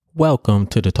Welcome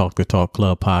to the Talk the Talk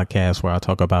Club podcast, where I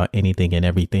talk about anything and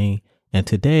everything. And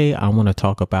today I want to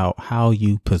talk about how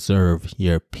you preserve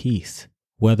your peace,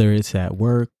 whether it's at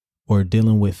work or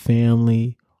dealing with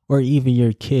family or even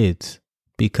your kids,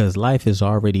 because life is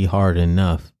already hard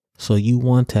enough. So you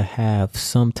want to have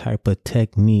some type of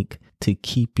technique to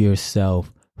keep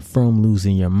yourself from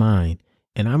losing your mind.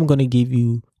 And I'm going to give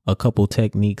you a couple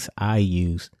techniques I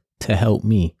use to help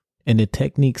me. And the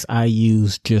techniques I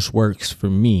use just works for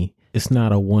me. It's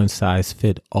not a one size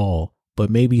fit all,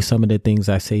 but maybe some of the things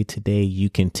I say today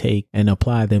you can take and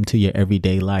apply them to your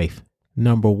everyday life.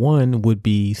 Number one would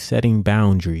be setting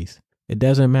boundaries. It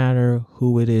doesn't matter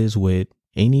who it is with,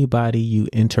 anybody you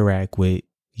interact with,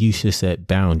 you should set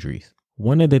boundaries.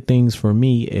 One of the things for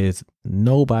me is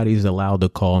nobody's allowed to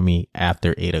call me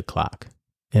after 8 o'clock.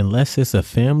 Unless it's a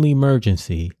family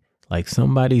emergency, like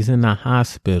somebody's in the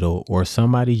hospital or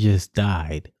somebody just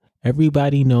died,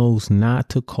 everybody knows not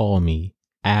to call me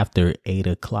after 8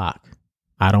 o'clock.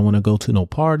 I don't want to go to no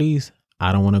parties.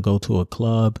 I don't want to go to a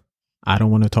club. I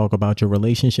don't want to talk about your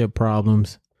relationship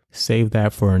problems. Save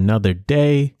that for another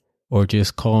day, or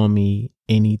just call me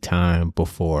anytime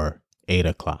before 8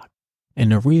 o'clock.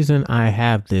 And the reason I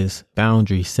have this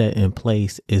boundary set in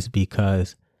place is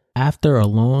because after a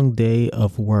long day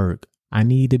of work, I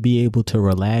need to be able to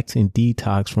relax and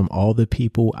detox from all the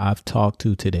people I've talked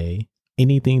to today,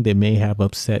 anything that may have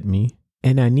upset me.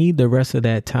 And I need the rest of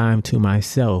that time to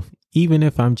myself, even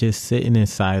if I'm just sitting in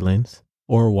silence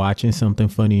or watching something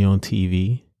funny on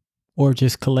TV or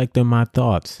just collecting my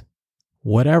thoughts.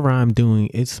 Whatever I'm doing,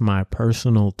 it's my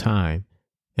personal time.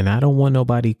 And I don't want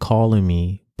nobody calling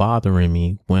me, bothering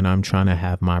me when I'm trying to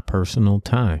have my personal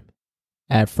time.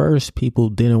 At first, people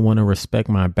didn't want to respect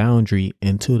my boundary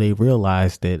until they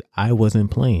realized that I wasn't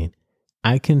playing.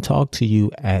 I can talk to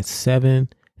you at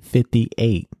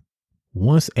 7:58.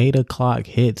 Once 8 o'clock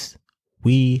hits,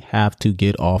 we have to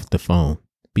get off the phone,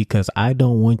 because I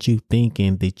don't want you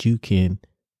thinking that you can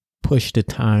push the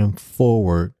time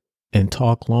forward and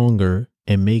talk longer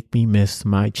and make me miss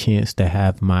my chance to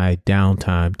have my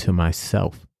downtime to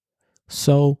myself.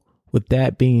 So, with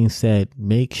that being said,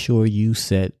 make sure you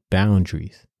set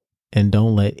boundaries and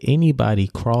don't let anybody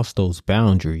cross those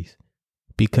boundaries,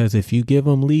 because if you give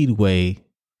them leeway,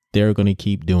 they're going to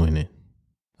keep doing it.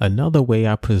 Another way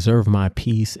I preserve my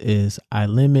peace is I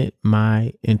limit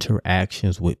my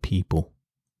interactions with people.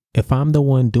 If I'm the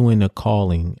one doing the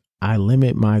calling, I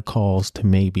limit my calls to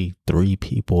maybe 3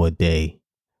 people a day.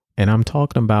 And I'm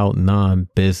talking about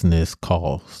non-business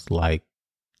calls, like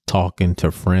talking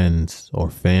to friends or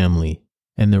family.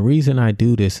 And the reason I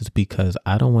do this is because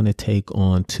I don't want to take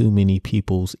on too many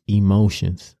people's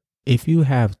emotions. If you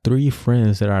have 3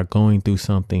 friends that are going through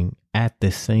something at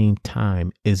the same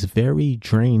time, it's very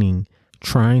draining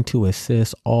trying to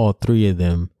assist all 3 of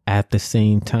them at the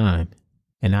same time.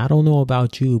 And I don't know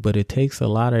about you, but it takes a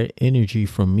lot of energy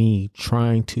from me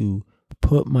trying to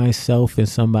put myself in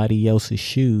somebody else's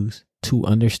shoes to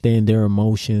understand their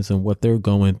emotions and what they're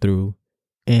going through,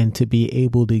 and to be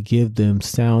able to give them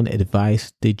sound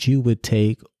advice that you would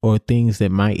take or things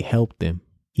that might help them.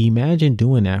 Imagine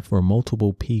doing that for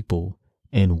multiple people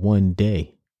in one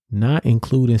day, not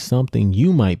including something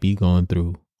you might be going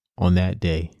through on that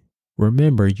day.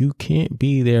 Remember, you can't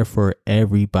be there for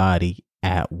everybody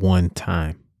at one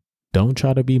time. Don't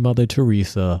try to be Mother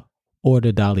Teresa or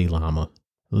the Dalai Lama.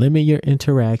 Limit your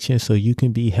interactions so you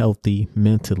can be healthy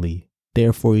mentally.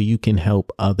 Therefore, you can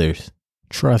help others.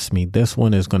 Trust me, this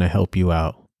one is going to help you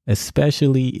out,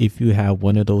 especially if you have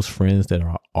one of those friends that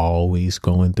are always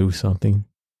going through something.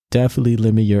 Definitely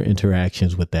limit your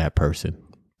interactions with that person,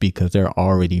 because they're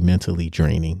already mentally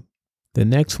draining. The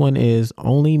next one is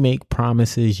only make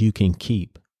promises you can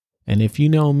keep. And if you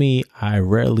know me, I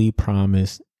rarely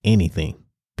promise anything,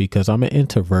 because I'm an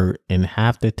introvert and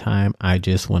half the time I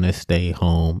just want to stay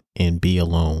home and be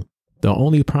alone. The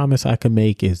only promise I can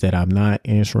make is that I'm not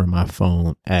answering my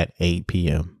phone at 8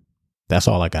 p.m. That's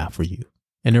all I got for you.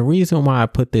 And the reason why I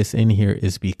put this in here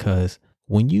is because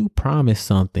when you promise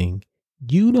something,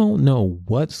 you don't know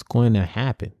what's going to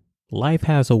happen. Life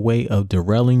has a way of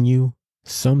derailing you.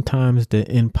 Sometimes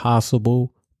the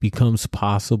impossible becomes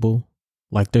possible.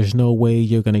 Like there's no way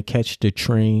you're going to catch the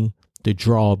train, the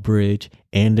drawbridge,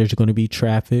 and there's going to be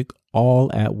traffic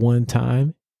all at one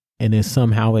time. And then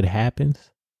somehow it happens.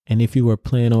 And if you were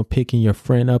planning on picking your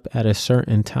friend up at a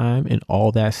certain time and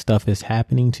all that stuff is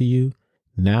happening to you,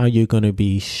 now you're going to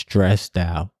be stressed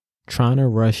out, trying to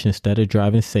rush instead of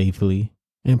driving safely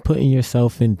and putting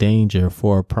yourself in danger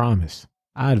for a promise.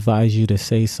 I advise you to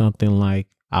say something like,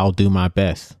 I'll do my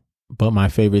best. But my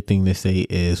favorite thing to say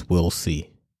is, we'll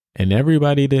see. And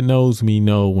everybody that knows me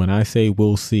know when I say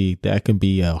we'll see, that can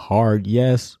be a hard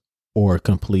yes or a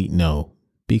complete no,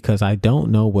 because I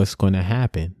don't know what's going to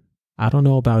happen. I don't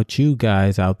know about you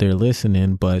guys out there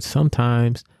listening, but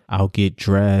sometimes I'll get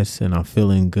dressed and I'm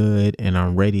feeling good and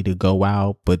I'm ready to go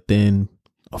out. But then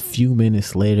a few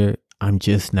minutes later, I'm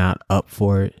just not up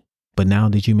for it. But now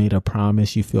that you made a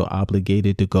promise, you feel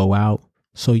obligated to go out.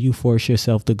 So you force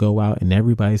yourself to go out and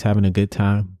everybody's having a good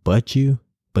time but you.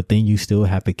 But then you still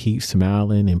have to keep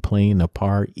smiling and playing the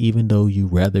part, even though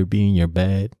you'd rather be in your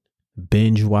bed,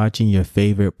 binge watching your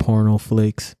favorite porno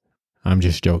flicks. I'm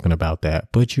just joking about that.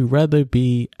 But you'd rather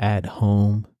be at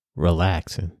home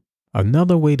relaxing.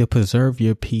 Another way to preserve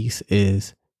your peace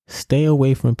is stay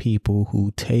away from people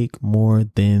who take more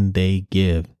than they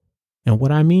give. And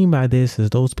what I mean by this is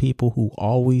those people who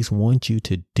always want you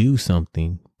to do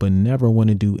something, but never want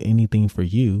to do anything for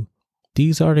you.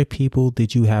 These are the people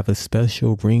that you have a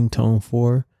special ringtone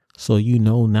for, so you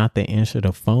know not to answer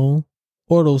the phone,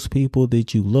 or those people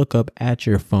that you look up at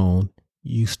your phone,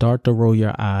 you start to roll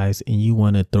your eyes and you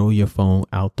want to throw your phone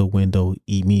out the window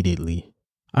immediately.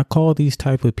 I call these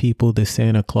type of people the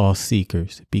Santa Claus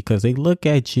seekers because they look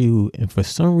at you and for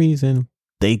some reason,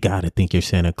 they got to think you're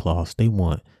Santa Claus. They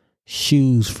want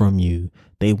shoes from you.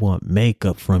 They want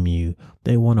makeup from you.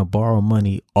 They want to borrow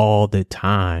money all the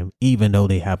time, even though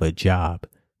they have a job.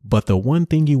 But the one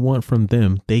thing you want from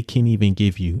them, they can't even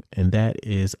give you, and that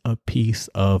is a peace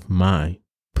of mind.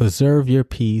 Preserve your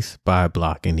peace by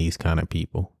blocking these kind of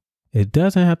people. It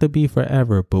doesn't have to be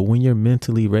forever, but when you're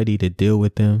mentally ready to deal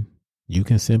with them, you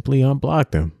can simply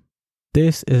unblock them.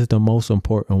 This is the most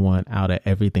important one out of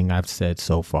everything I've said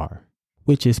so far,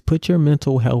 which is put your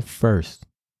mental health first.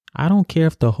 I don't care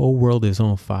if the whole world is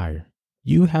on fire.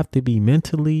 You have to be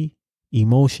mentally,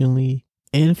 emotionally,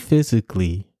 and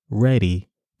physically ready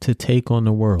to take on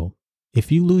the world.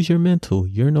 If you lose your mental,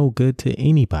 you're no good to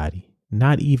anybody,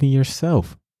 not even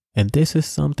yourself. And this is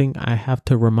something I have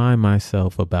to remind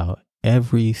myself about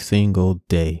every single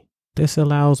day. This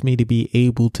allows me to be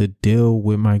able to deal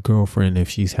with my girlfriend if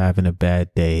she's having a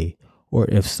bad day, or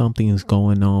if something's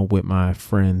going on with my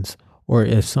friends, or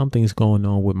if something's going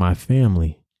on with my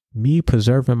family. Me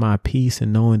preserving my peace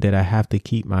and knowing that I have to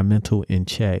keep my mental in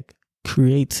check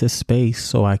creates a space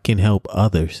so I can help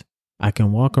others. I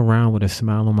can walk around with a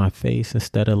smile on my face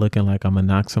instead of looking like I'm gonna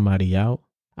knock somebody out.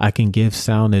 I can give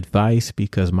sound advice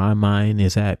because my mind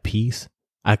is at peace.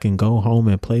 I can go home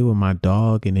and play with my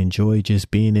dog and enjoy just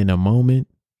being in a moment.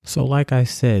 So like I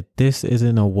said, this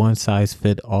isn't a one size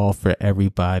fit all for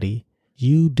everybody.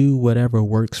 You do whatever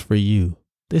works for you.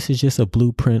 This is just a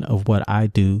blueprint of what I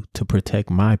do to protect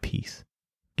my peace.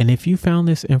 And if you found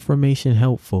this information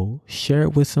helpful, share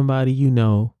it with somebody you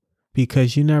know,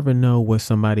 because you never know what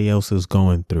somebody else is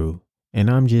going through. And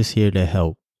I'm just here to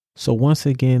help. So once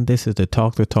again, this is the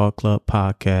Talk the Talk Club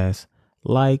podcast.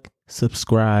 Like,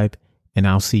 subscribe, and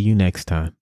I'll see you next time.